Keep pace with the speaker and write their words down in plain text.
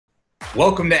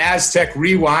Welcome to AZTEC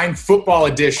Rewind Football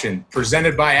Edition,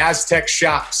 presented by AZTEC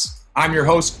Shops. I'm your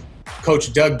host,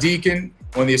 Coach Doug DEAKIN,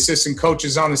 one of the assistant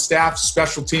coaches on the staff,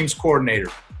 special teams coordinator.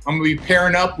 I'm going to be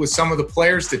pairing up with some of the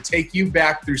players to take you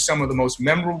back through some of the most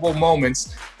memorable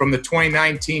moments from the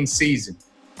 2019 season.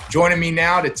 Joining me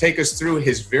now to take us through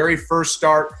his very first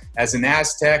start as an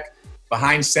Aztec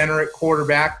behind center at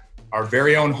quarterback, our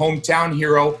very own hometown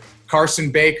hero,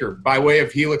 CARSON Baker, by way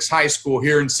of Helix High School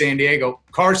here in San Diego.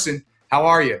 CARSON, how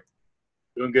are you?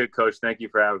 Doing good, Coach. Thank you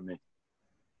for having me.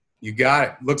 You got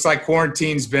it. Looks like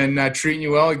quarantine's been treating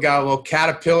you well. You got a little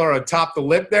caterpillar atop the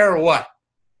lip there, or what?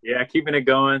 Yeah, keeping it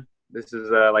going. This is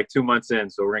like 2 months in,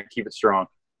 so we're going to keep it strong.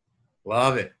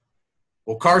 Love it.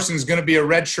 Well, Carson's going to be a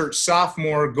redshirt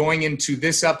sophomore going into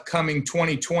this upcoming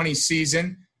 2020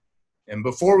 season. And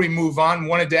before we move on,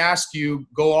 wanted to ask you,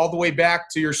 go all the way back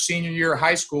to your senior year of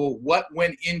high school. What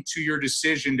went into your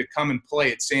decision to come and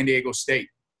play at San Diego State?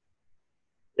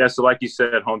 Yeah, so like you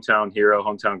said, hometown hero,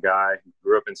 hometown guy.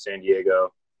 Grew up in San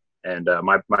Diego. And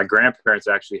my grandparents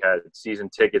actually had season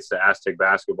tickets to Aztec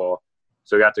basketball.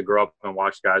 So I got to grow up and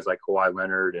watch guys like Kawhi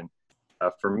Leonard. And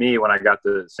for me, when I got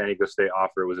the San Diego State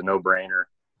offer, it was a no-brainer.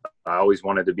 I always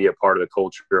wanted to be a part of the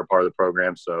culture, a part of the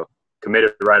program. So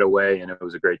committed right away, and it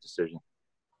was a great decision.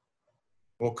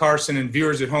 Well, Carson and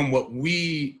viewers at home, what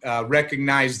we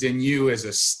recognized in you as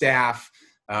a staff,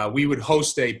 we would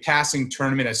host a passing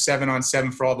tournament, a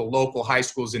 7-on-7 for all the local high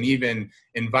schools, and even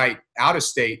invite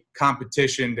out-of-state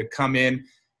competition to come in.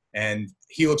 And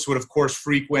Helix would, of course,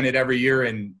 frequent it every year,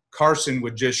 and Carson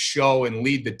would just show and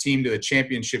lead the team to the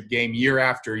championship game year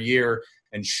after year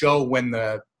and show when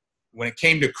it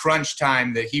came to crunch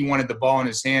time that he wanted the ball in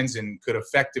his hands and could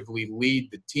effectively lead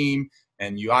the team.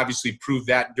 And you obviously proved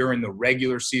that during the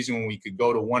regular season when we could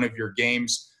go to one of your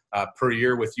games per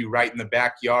year with you right in the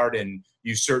backyard. And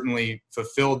you certainly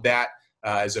fulfilled that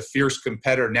as a fierce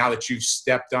competitor now that you've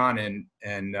stepped on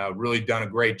and really done a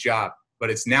great job. But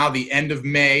it's now the end of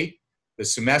May. The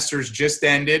semester's just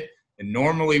ended. And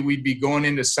normally we'd be going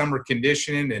into summer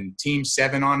conditioning and team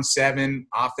 7-on-7.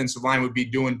 Offensive line would be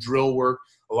doing drill work.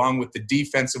 Along with the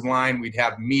defensive line, we'd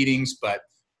have meetings. But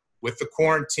with the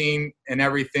quarantine and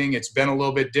everything, it's been a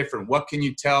little bit different. What can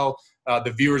you tell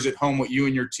the viewers at home what you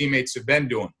and your teammates have been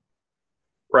doing?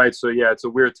 Right. So, yeah, it's a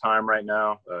weird time right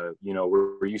now.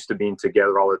 We're used to being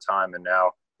together all the time, and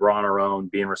now we're on our own,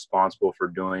 being responsible for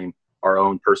doing our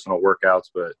own personal workouts.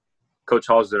 But Coach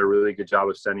Hall's did a really good job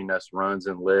of sending us runs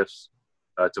and lifts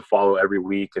to follow every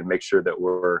week and make sure that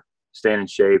we're staying in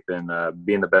shape and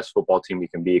being the best football team we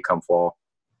can be come fall.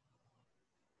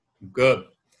 Good.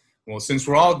 Well, since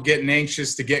we're all getting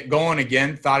anxious to get going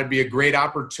again, thought it'd be a great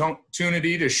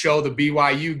opportunity to show the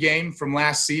BYU game from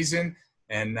last season,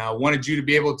 and wanted you to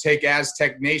be able to take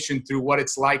Aztec Nation through what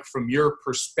it's like from your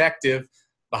perspective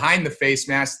behind the face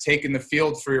mask, taking the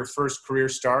field for your first career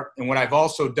start. And what I've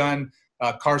also done,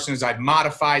 Carson, is I've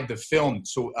modified the film.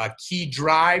 So key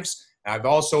drives. I've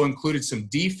also included some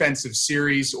defensive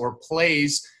series or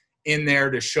plays in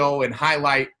there to show and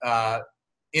highlight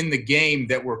in the game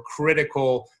that were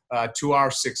critical to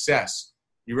our success.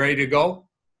 You ready to go?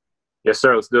 Yes,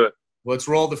 sir. Let's do it. Let's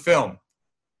roll the film.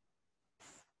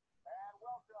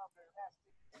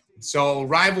 So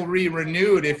rivalry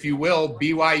renewed, if you will.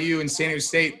 BYU and San Diego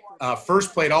State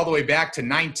first played all the way back to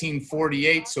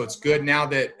 1948. So it's good now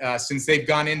that since they've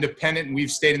gone independent and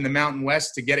we've stayed in the Mountain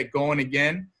West to get it going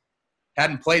again.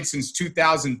 Hadn't played since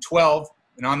 2012.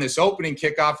 And on this opening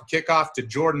kickoff to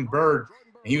Jordan Bird.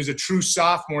 And he was a true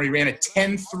sophomore. He ran a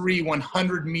 10-3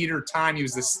 100-meter time. He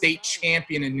was the state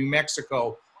champion in New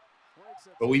Mexico.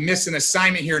 But we missed an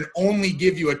assignment here and only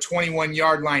give you a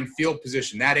 21-yard line field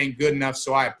position. That ain't good enough,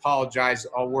 so I apologize.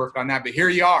 I'll work on that. But here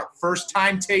you are, first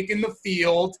time taking the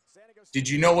field. Did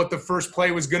you know what the first play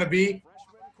was going to be?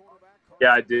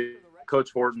 Yeah, I did.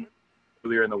 Coach Horton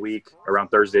earlier in the week, around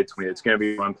Thursday, told me it's going to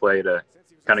be one play to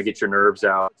kind of get your nerves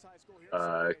out.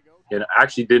 And I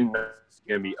actually didn't know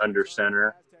going to be under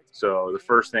center. So the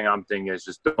first thing I'm thinking is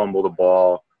just fumble the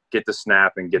ball, get the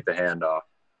snap, and get the handoff.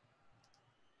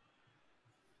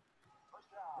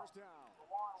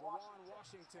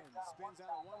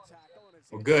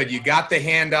 Well, good. You got the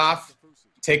handoff.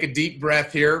 Take a deep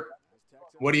breath here.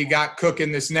 What do you got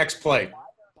cooking this next play?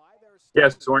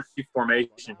 Yes, so we're in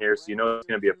formation here, so you know it's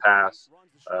going to be a pass.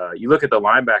 You look at the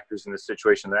linebackers in this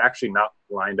situation, they're actually not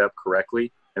lined up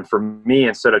correctly. And for me,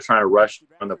 instead of trying to rush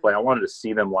on the play, I wanted to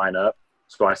see them line up.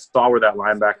 So I saw where that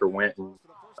linebacker went. And,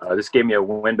 this gave me a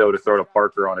window to throw to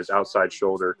Parker on his outside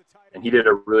shoulder. And he did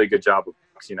a really good job of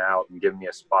boxing out and giving me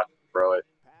a spot to throw it.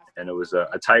 And it was a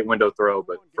tight window throw,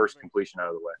 but first completion out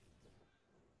of the way.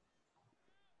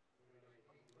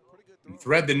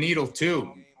 Thread the needle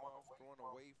too.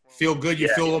 Feel good? You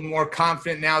feel a little more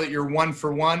confident now that you're 1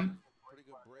 for 1?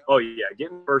 Oh, yeah.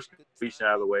 Getting the first completion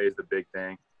out of the way is the big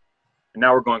thing. And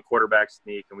now we're going quarterback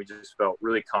sneak, and we just felt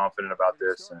really confident about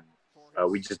this,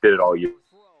 and we just did it all year.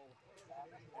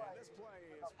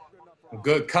 Well,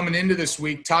 good. Coming into this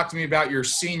week, talk to me about your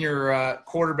senior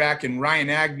quarterback and Ryan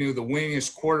Agnew, the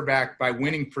winningest quarterback by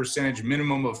winning percentage,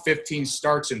 minimum of 15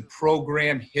 starts in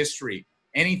program history.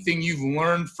 Anything you've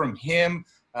learned from him,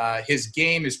 his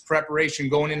game, his preparation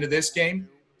going into this game?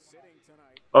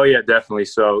 Oh, yeah, definitely.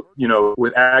 So,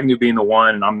 with Agnew being the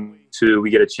 1 and I'm 2, we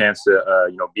get a chance to,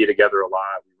 be together a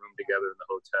lot. We room together in the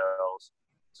hotels.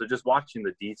 So just watching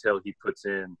the detail he puts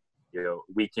in,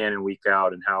 week in and week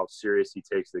out, and how serious he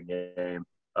takes the game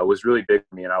was really big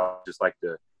for me. And I would just like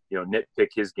to, nitpick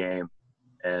his game.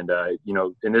 And,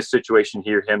 in this situation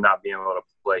here, him not being able to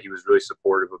play, he was really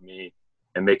supportive of me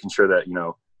and making sure that,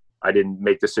 I didn't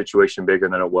make the situation bigger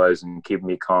than it was and keeping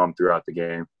me calm throughout the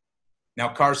game. Now,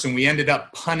 Carson, we ended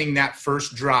up punting that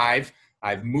first drive.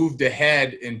 I've moved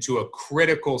ahead into a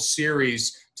critical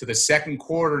series to the second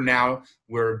quarter now.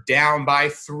 We're down by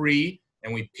 3,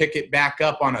 and we pick it back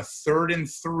up on a 3rd and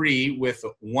 3 with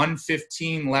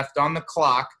 1:15 left on the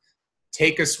clock.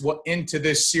 Take us into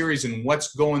this series and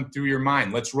what's going through your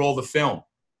mind. Let's roll the film.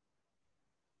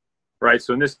 Right,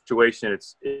 so in this situation,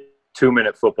 it's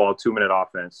 2-minute football, 2-minute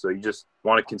offense. So you just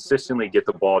want to consistently get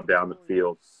the ball down the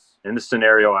field. In this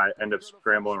scenario, I end up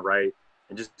scrambling right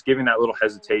and just giving that little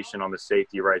hesitation on the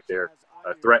safety right there,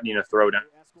 threatening a throw down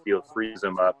the field, frees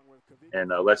him up,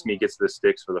 and lets me get to the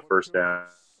sticks for the first down.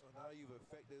 So now you've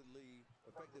effectively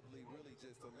really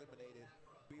just eliminated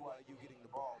BYU getting the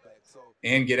ball back.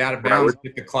 And get out of bounds,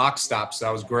 get the clock stops. That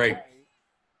was great.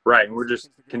 Right, and we're just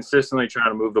consistently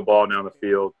trying to move the ball down the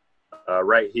field.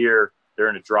 Right here, they're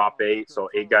in a drop 8, so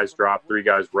 8 guys drop, 3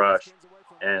 guys rush.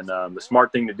 And the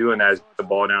smart thing to do in that is get the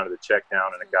ball down to the check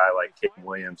down, and a guy like Caden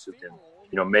Williams who can,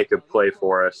 make a play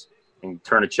for us and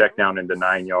turn a check down into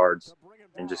 9 yards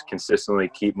and just consistently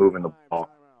keep moving the ball.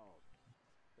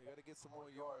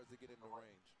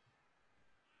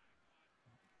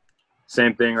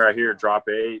 Same thing right here, drop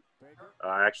 8.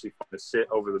 I actually find a sit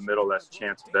over the middle. That's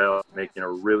Chance Bell making a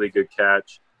really good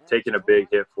catch, taking a big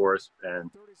hit for us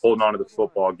and holding on to the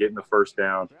football, getting the first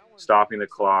down, stopping the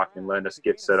clock, and letting us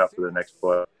get set up for the next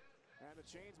play.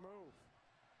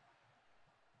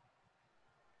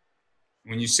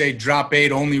 When you say drop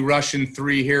 8, only rushing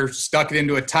 3 here, stuck it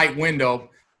into a tight window.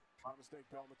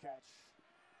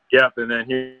 Yep, and then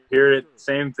here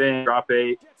same thing, drop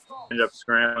 8, ended up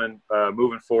scrambling,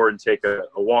 moving forward and take a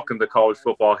welcome to college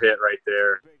football hit right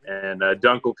there. And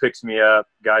Dunkel picks me up,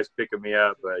 guys picking me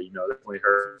up, but, definitely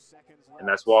hurt. And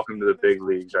that's welcome to the big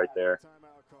leagues right there.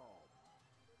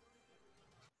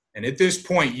 And at this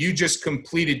point, you just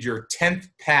completed your 10th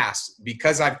pass.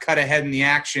 Because I've cut ahead in the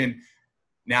action,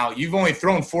 now you've only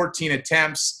thrown 14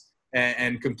 attempts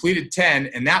and completed 10,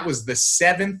 and that was the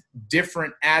 7th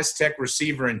different Aztec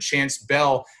receiver in Chance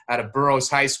Bell out of Burroughs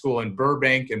High School in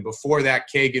Burbank, and before that,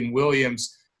 Kagan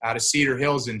Williams out of Cedar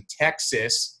Hills in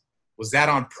Texas. Was that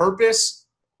on purpose,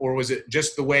 or was it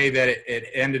just the way that it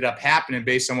ended up happening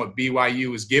based on what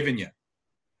BYU was giving you?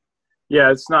 Yeah,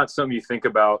 it's not something you think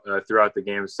about throughout the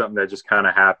game. It's something that just kind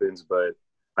of happens, but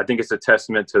I think it's a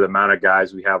testament to the amount of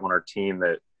guys we have on our team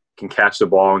that can catch the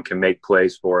ball and can make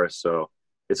plays for us. So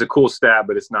it's a cool stat,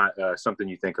 but it's not something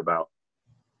you think about.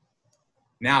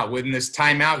 Now, within this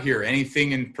timeout here,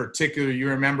 anything in particular you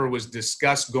remember was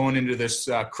discussed going into this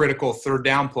critical 3rd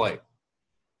down play?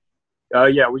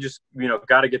 Yeah, we just,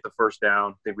 got to get the first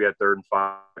down. I think we had 3rd and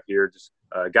 5 here. Just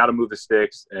got to move the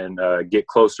sticks and get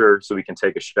closer so we can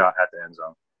take a shot at the end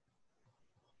zone.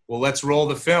 Well, let's roll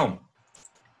the film.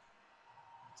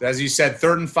 So as you said,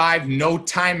 3rd and 5, no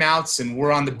timeouts, and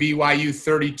we're on the BYU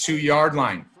 32-yard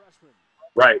line.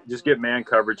 Right, just get man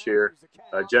coverage here.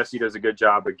 Jesse does a good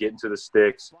job of getting to the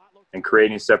sticks and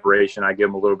creating separation. I give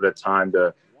him a little bit of time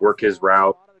to work his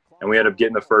route, and we end up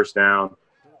getting the first down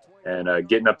and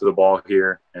getting up to the ball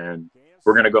here. And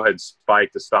we're going to go ahead and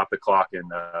spike to stop the clock and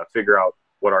figure out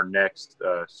what our next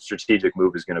strategic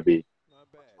move is going to be.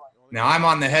 Now, I'm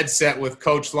on the headset with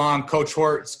Coach Long. Coach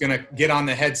Hort's going to get on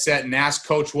the headset and ask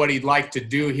Coach what he'd like to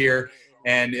do here.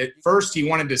 And at first he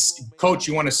wanted to, Coach,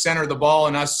 you want to center the ball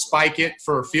and us spike it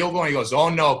for a field goal? And he goes, oh,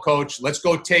 no, Coach, let's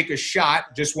go take a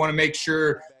shot. Just want to make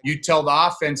sure you tell the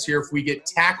offense here, if we get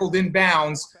tackled in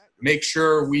bounds, make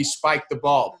sure we spike the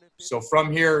ball. So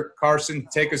from here, Carson,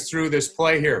 take us through this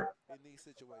play here.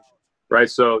 Right,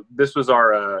 so this was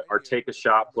our take a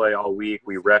shot play all week.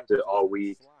 We repped it all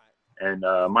week. And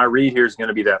my read here is going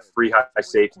to be that free high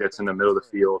safety that's in the middle of the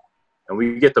field. and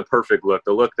we get the perfect look,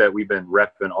 the look that we've been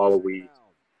repping all week.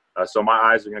 So my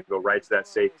eyes are going to go right to that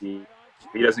safety.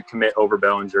 If he doesn't commit over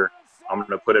Bellinger, I'm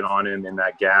going to put it on him in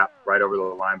that gap right over the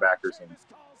linebackers, and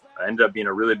ended up being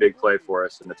a really big play for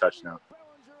us in the touchdown.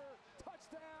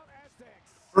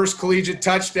 First collegiate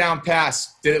touchdown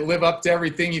pass. Did it live up to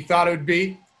everything you thought it would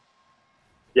be?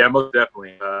 Yeah, most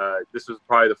definitely. This was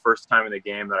probably the first time in the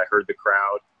game that I heard the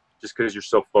crowd, just because you're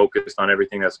so focused on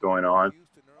everything that's going on.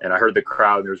 And I heard the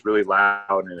crowd, and it was really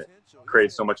loud, and it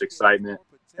created so much excitement.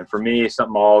 And for me,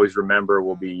 something I'll always remember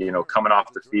will be, coming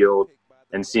off the field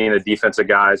and seeing the defensive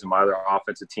guys and my other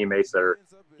offensive teammates that are,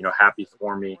 happy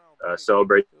for me,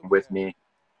 celebrating with me,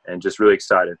 and just really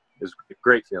excited. It was a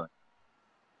great feeling.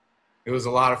 It was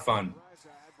a lot of fun.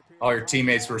 All your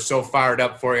teammates were so fired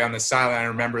up for you on the sideline. I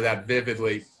remember that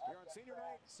vividly.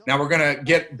 Now we're going to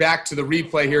get back to the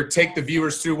replay here. Take the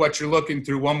viewers through what you're looking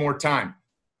through one more time.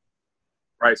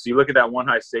 Right, so you look at that one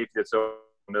high safety that's over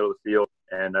the middle of the field,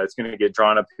 and it's going to get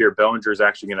drawn up here. Bellinger is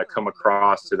actually going to come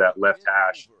across to that left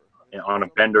hash on a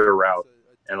bender route,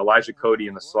 and Elijah Cody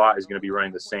in the slot is going to be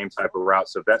running the same type of route.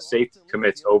 So if that safety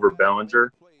commits over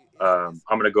Bellinger, I'm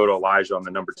going to go to Elijah on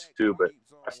the number 2. But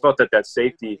I felt that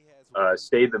safety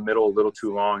stayed in the middle a little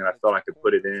too long, and I felt I could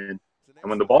put it in. And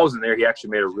when the ball was in there, he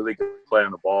actually made a really good play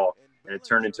on the ball, and it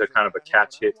turned into kind of a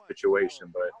catch-hit situation.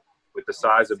 But with the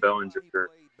size of Bellinger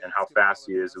and how fast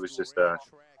he is, it was just a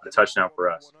touchdown for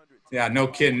us. Yeah, no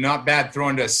kidding. Not bad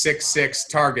throwing to a 6'6"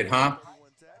 target, huh?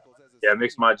 Yeah, it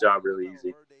makes my job really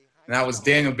easy. And that was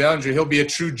Daniel Bellinger. He'll be a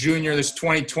true junior this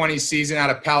 2020 season out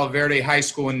of Palo Verde High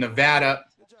School in Nevada.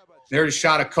 There's a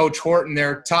shot of Coach Horton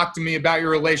there. Talk to me about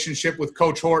your relationship with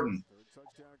Coach Horton.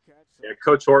 Yeah,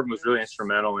 Coach Horton was really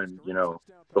instrumental in,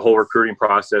 the whole recruiting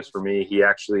process for me. He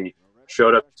actually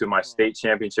showed up to my state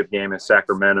championship game in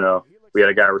Sacramento. We had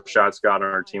a guy, Rashad Scott,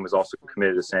 on our team, was also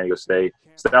committed to San Diego State.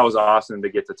 So that was awesome to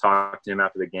get to talk to him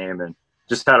after the game, and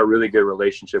just had a really good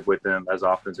relationship with him as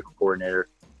offensive coordinator.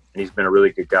 And he's been a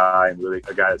really good guy and really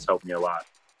a guy that's helped me a lot.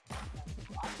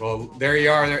 Well, there you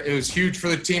are. It was huge for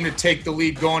the team to take the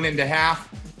lead going into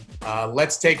half.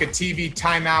 Let's take a TV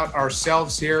timeout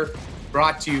ourselves here.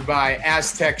 Brought to you by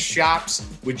AZTEC Shops.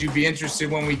 Would you be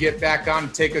interested when we get back on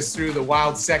to take us through the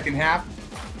wild second half?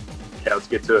 Yeah, let's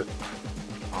get to it.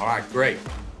 All right, great.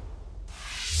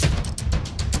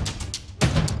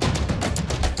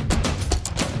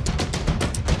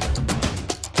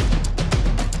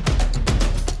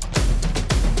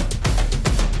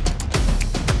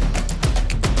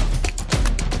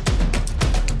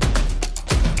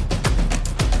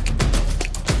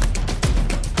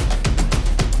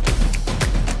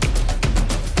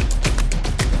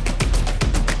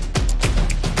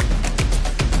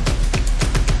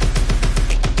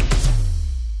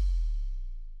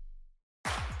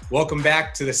 Welcome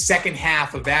back to the second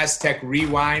half of AZTEC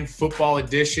Rewind Football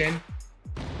Edition,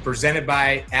 presented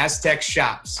by AZTEC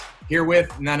Shops. Here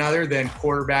with none other than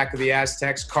quarterback of the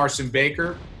Aztecs, Carson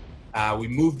Baker. We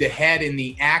moved ahead in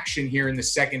the action here in the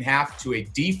second half to a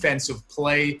defensive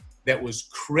play that was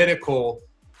critical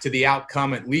to the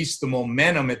outcome, at least the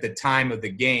momentum at the time of the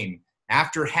game.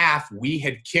 After half, we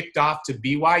had kicked off to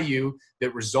BYU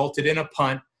that resulted in a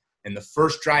punt. And the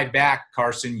first drive back,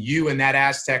 Carson, you and that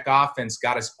Aztec offense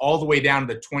got us all the way down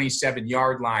to the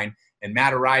 27-yard line, and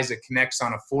Matt Ariza connects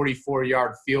on a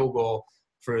 44-yard field goal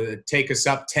to take us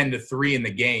up 10-3 in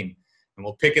the game. And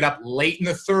we'll pick it up late in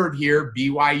the third here.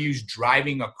 BYU's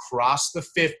driving across the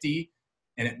 50,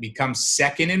 and it becomes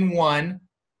 2nd and 1.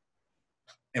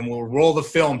 And we'll roll the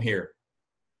film here.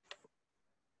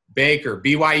 Baker,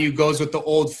 BYU goes with the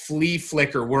old flea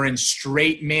flicker. We're in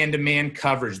straight man-to-man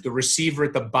coverage. The receiver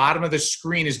at the bottom of the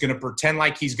screen is going to pretend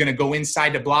like he's going to go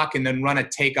inside to block and then run a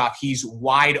takeoff. He's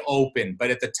wide open. But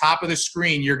at the top of the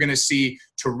screen, you're going to see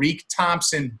Tariq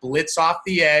Thompson blitz off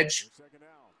the edge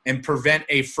and prevent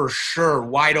a for sure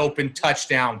wide open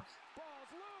touchdown.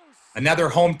 Another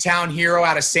hometown hero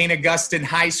out of St. Augustine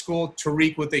High School,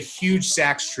 Tariq with a huge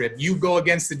sack strip. You go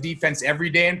against the defense every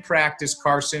day in practice,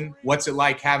 Carson. What's it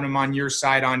like having him on your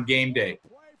side on game day?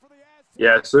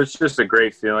 Yeah, so it's just a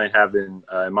great feeling having,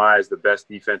 in my eyes, the best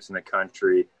defense in the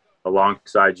country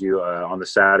alongside you on the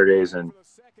Saturdays. And,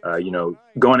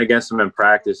 going against them in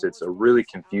practice, it's a really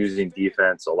confusing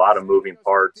defense, a lot of moving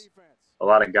parts, a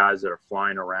lot of guys that are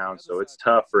flying around. So it's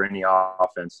tough for any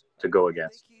offense to go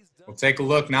against. We'll take a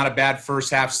look. Not a bad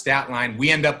first half stat line. We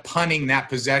end up punting that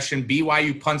possession.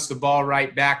 BYU punts the ball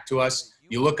right back to us.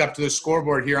 You look up to the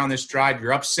scoreboard here on this drive.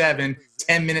 You're up 7,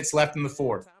 10 minutes left in the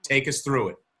fourth. Take us through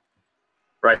it.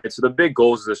 Right. So the big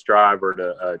goals of this drive are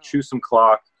to chew some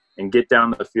clock and get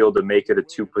down the field to make it a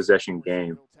 2-possession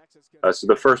game. So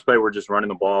the first play, we're just running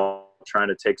the ball trying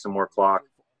to take some more clock.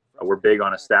 We're big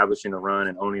on establishing the run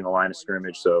and owning the line of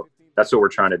scrimmage, so that's what we're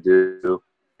trying to do.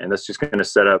 And that's just going to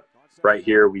set up right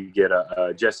here. We get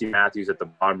a Jesse Matthews at the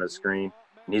bottom of the screen,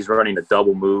 and he's running a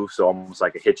double move, so almost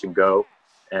like a hitch and go.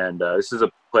 And this is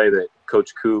a play that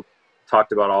Coach Coop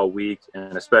talked about all week,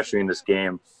 and especially in this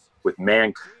game with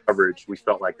man coverage, we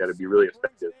felt like that would be really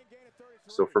effective.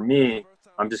 So for me,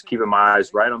 I'm just keeping my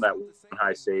eyes right on that one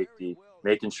high safety,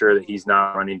 making sure that he's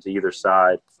not running to either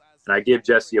side. And I give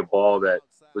Jesse a ball that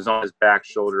was on his back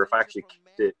shoulder. If I actually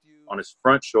kicked it on his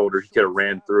front shoulder, he could have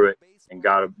ran through it and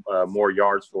got more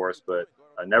yards for us. But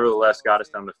nevertheless, got us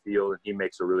down the field, and he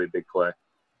makes a really big play.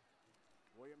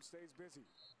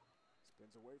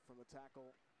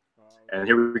 And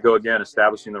here we go again,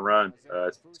 establishing the run.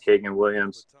 It's Kagan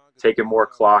Williams taking more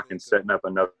clock and setting up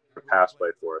another pass play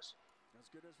for us.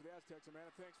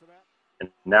 And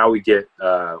now we get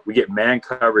man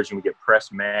coverage, and we get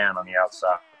press man on the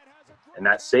outside. And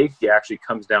that safety actually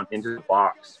comes down into the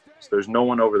box. So there's no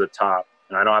one over the top,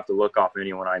 and I don't have to look off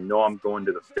anyone. I know I'm going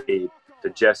to the fade to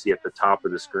Jesse at the top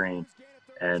of the screen.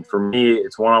 And for me,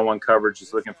 it's one-on-one coverage,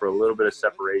 just looking for a little bit of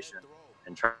separation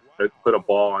and trying to put a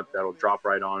ball that'll drop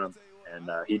right on him. And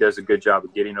he does a good job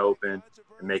of getting open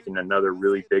and making another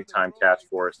really big-time catch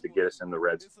for us to get us in the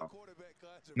red zone.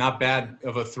 Not bad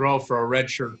of a throw for a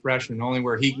redshirt freshman, only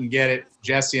where he can get it.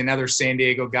 Jesse, another San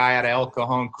Diego guy out of El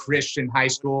Cajon Christian High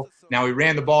School. Now, we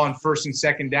ran the ball on 1st and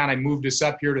 2nd down. I moved us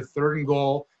up here to 3rd and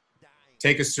goal.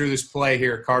 Take us through this play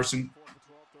here, Carson.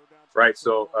 Right,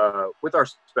 so with our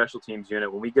special teams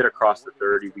unit, when we get across the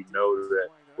 30, we know that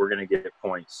we're going to get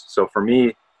points. So for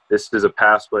me, this is a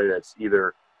pass play that's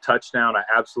either touchdown, I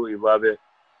absolutely love it,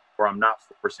 or I'm not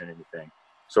forcing anything.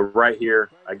 So right here,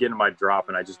 I get in my drop,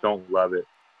 and I just don't love it.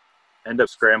 End up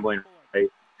scrambling, right?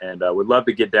 And would love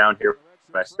to get down here,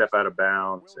 but I step out of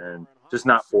bounds and just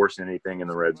not forcing anything in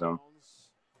the red zone.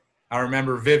 I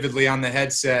remember vividly on the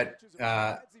headset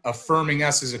affirming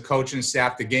us as a coaching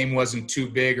staff the game wasn't too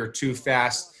big or too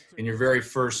fast in your very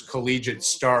first collegiate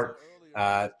start.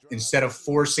 Instead of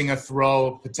forcing a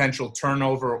throw, potential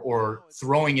turnover, or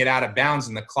throwing it out of bounds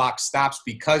and the clock stops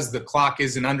because the clock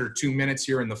isn't under 2 minutes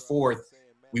here in the 4th,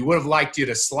 we would have liked you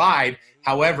to slide.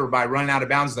 However, by running out of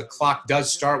bounds, the clock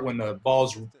does start when the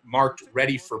ball's marked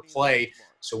ready for play.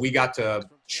 So we got to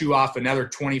chew off another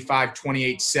 25,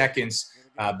 28 seconds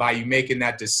by you making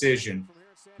that decision.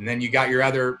 And then you got your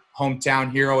other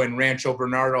hometown hero in Rancho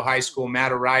Bernardo High School,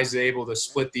 Matt Ariza, able to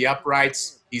split the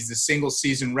uprights. He's the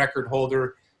single-season record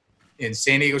holder in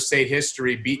San Diego State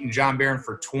history, beating John Barron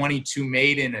for 22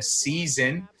 made in a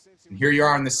season. And here you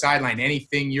are on the sideline.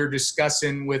 Anything you're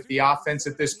discussing with the offense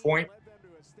at this point?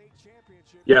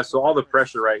 Yeah, so all the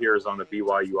pressure right here is on the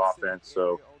BYU offense.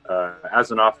 So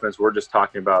as an offense, we're just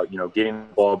talking about, getting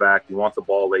the ball back. You want the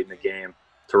ball late in the game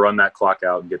to run that clock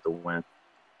out and get the win.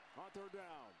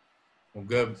 Well,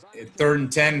 good. At 3rd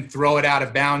and 10, throw it out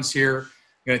of bounds here.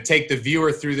 Going to take the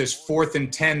viewer through this 4th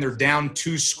and 10. They're down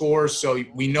 2 scores, so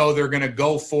we know they're going to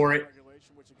go for it.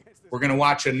 We're going to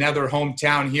watch another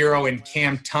hometown hero in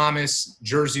Cam Thomas,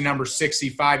 jersey number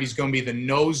 65. He's going to be the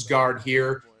nose guard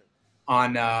here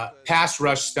on pass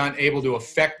rush stunt, able to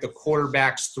affect the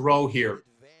quarterback's throw here.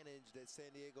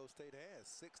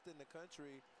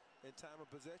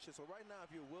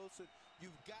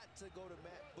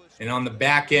 And on the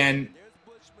back end,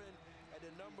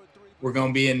 we're going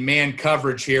to be in man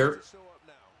coverage here.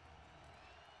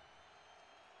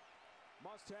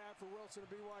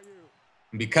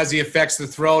 And because he affects the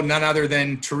throw, none other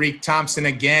than Tariq Thompson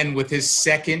again with his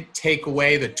second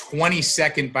takeaway, the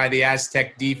 22nd by the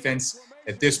Aztec defense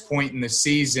at this point in the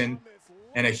season,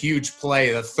 and a huge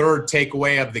play. The 3rd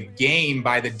takeaway of the game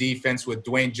by the defense with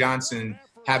Dwayne Johnson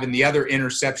having the other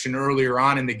interception earlier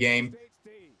on in the game.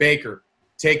 Baker,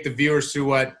 take the viewers through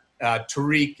what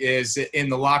Tariq is in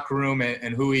the locker room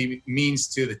and who he means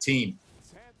to the team.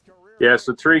 Yeah,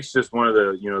 so Tariq's just one of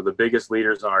the, the biggest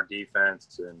leaders on our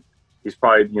defense, and he's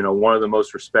probably, one of the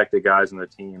most respected guys on the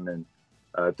team.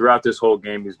 And throughout this whole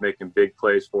game, he's making big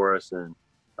plays for us and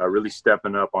really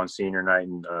stepping up on senior night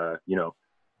and,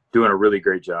 doing a really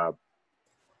great job.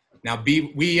 Now,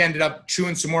 we ended up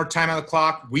chewing some more time on the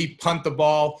clock. We punt the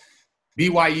ball.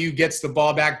 BYU gets the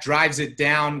ball back, drives it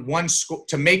down.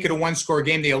 To make it a 1-score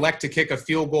game, they elect to kick a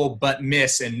field goal but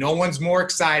miss. And no one's more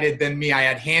excited than me. I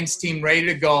had Hans' team ready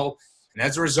to go. And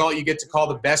as a result, you get to call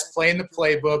the best play in the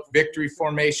playbook, victory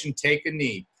formation, take a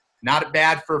knee. Not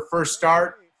bad for a first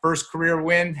start, first career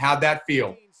win. How'd that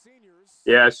feel?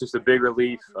 Yeah, it's just a big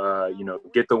relief.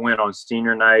 Get the win on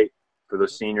senior night for the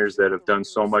seniors that have done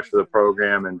so much for the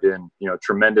program and been,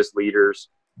 tremendous leaders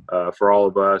for all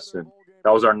of us. And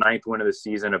that was our 9th win of the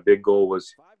season. A big goal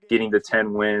was getting to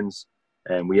 10 wins.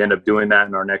 And we end up doing that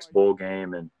in our next bowl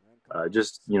game. And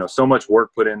just, so much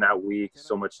work put in that week,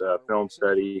 so much film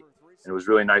study. And it was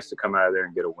really nice to come out of there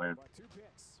and get a win.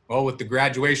 Well, with the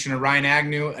graduation of Ryan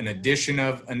Agnew, an addition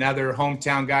of another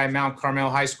hometown guy, Mount Carmel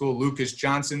High School, Lucas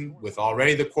Johnson, with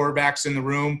already the quarterbacks in the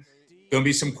room, going to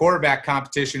be some quarterback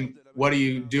competition. What are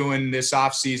you doing this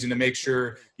offseason to make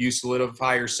sure you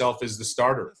solidify yourself as the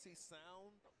starter?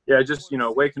 Yeah, just,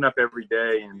 waking up every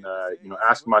day and,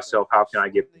 asking myself, how can I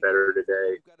get better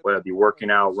today? Whether it be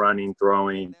working out, running,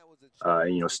 throwing,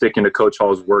 sticking to Coach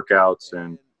Hall's workouts.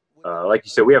 And like you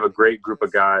said, we have a great group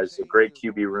of guys, a great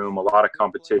QB room, a lot of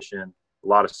competition, a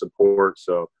lot of support.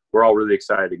 So we're all really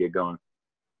excited to get going.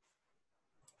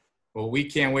 Well, we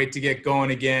can't wait to get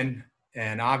going again.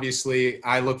 And obviously,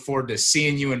 I look forward to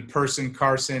seeing you in person,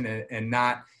 Carson, and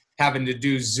not having to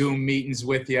do Zoom meetings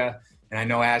with you. And I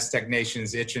know Aztec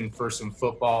Nation's itching for some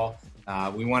football.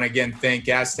 We want to again thank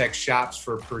Aztec Shops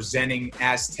for presenting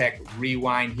Aztec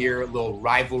Rewind here, a little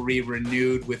rivalry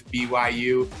renewed with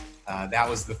BYU. That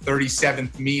was the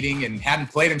 37th meeting and hadn't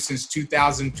played them since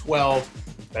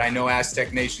 2012. But I know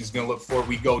Aztec Nation is going to look forward.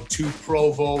 We go to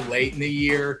Provo late in the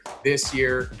year. This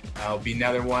year will be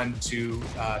another one to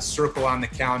circle on the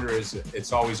calendar.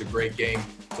 It's always a great game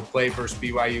to play versus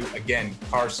BYU. Again,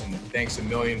 Carson, thanks a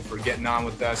million for getting on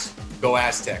with us. Go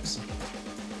Aztecs.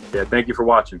 Yeah, thank you for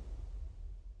watching.